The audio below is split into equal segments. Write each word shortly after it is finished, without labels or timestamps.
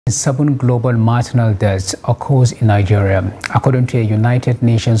7 global maternal deaths occurs in Nigeria, according to a United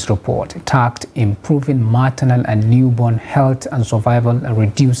Nations report tagged Improving Maternal and Newborn Health and Survival and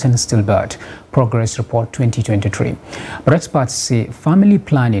Reducing Stillbirth Progress Report 2023. But experts say family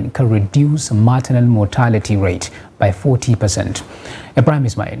planning can reduce maternal mortality rate by 40%. Ibrahim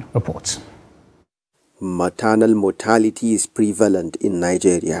Ismail reports. Maternal mortality is prevalent in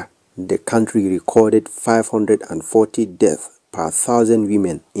Nigeria. The country recorded 540 deaths per 1,000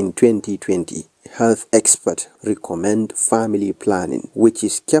 women in 2020. Health experts recommend family planning, which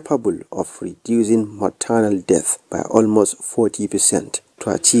is capable of reducing maternal death by almost 40%. To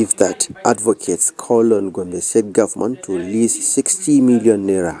achieve that, advocates call on Gombe state government to release 60 million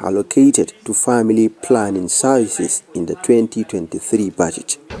naira allocated to family planning services in the 2023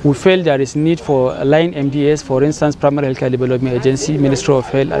 budget. We feel there is need for line MDS, for instance, Primary Healthcare Development Agency, Ministry of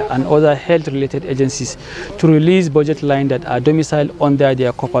Health, and other health-related agencies to release budget lines that are domiciled under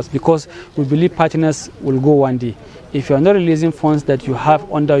their corpus, because we believe partners will go one day. If you are not releasing funds that you have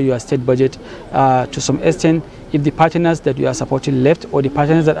under your state budget, to some extent, if the partners that you are supporting left or the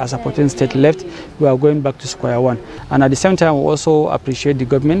partners that are supporting state left, we are going back to square one. And at the same time, we also appreciate the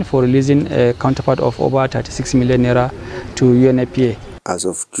government for releasing a counterpart of over 36 million naira to UNFPA. As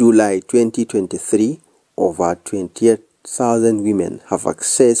of July 2023, over 28,000 women have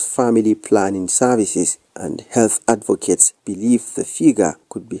accessed family planning services, and health advocates believe the figure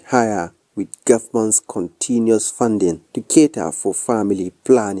could be higher with government's continuous funding to cater for family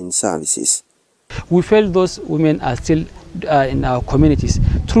planning services. We feel those women are still in our communities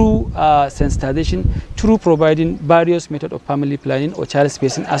through sensitization, through providing various methods of family planning or child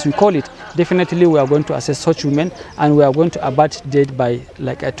spacing, as we call it. Definitely we are going to assess such women, and we are going to abate death by,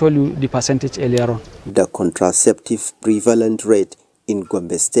 like I told you, the percentage earlier on. The contraceptive prevalent rate in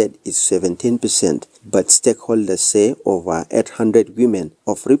Gombe State is 17%, but stakeholders say over 800 women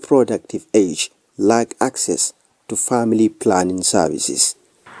of reproductive age lack access to family planning services.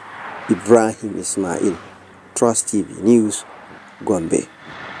 Ibrahim Ismail, Trust TV News, Gombe.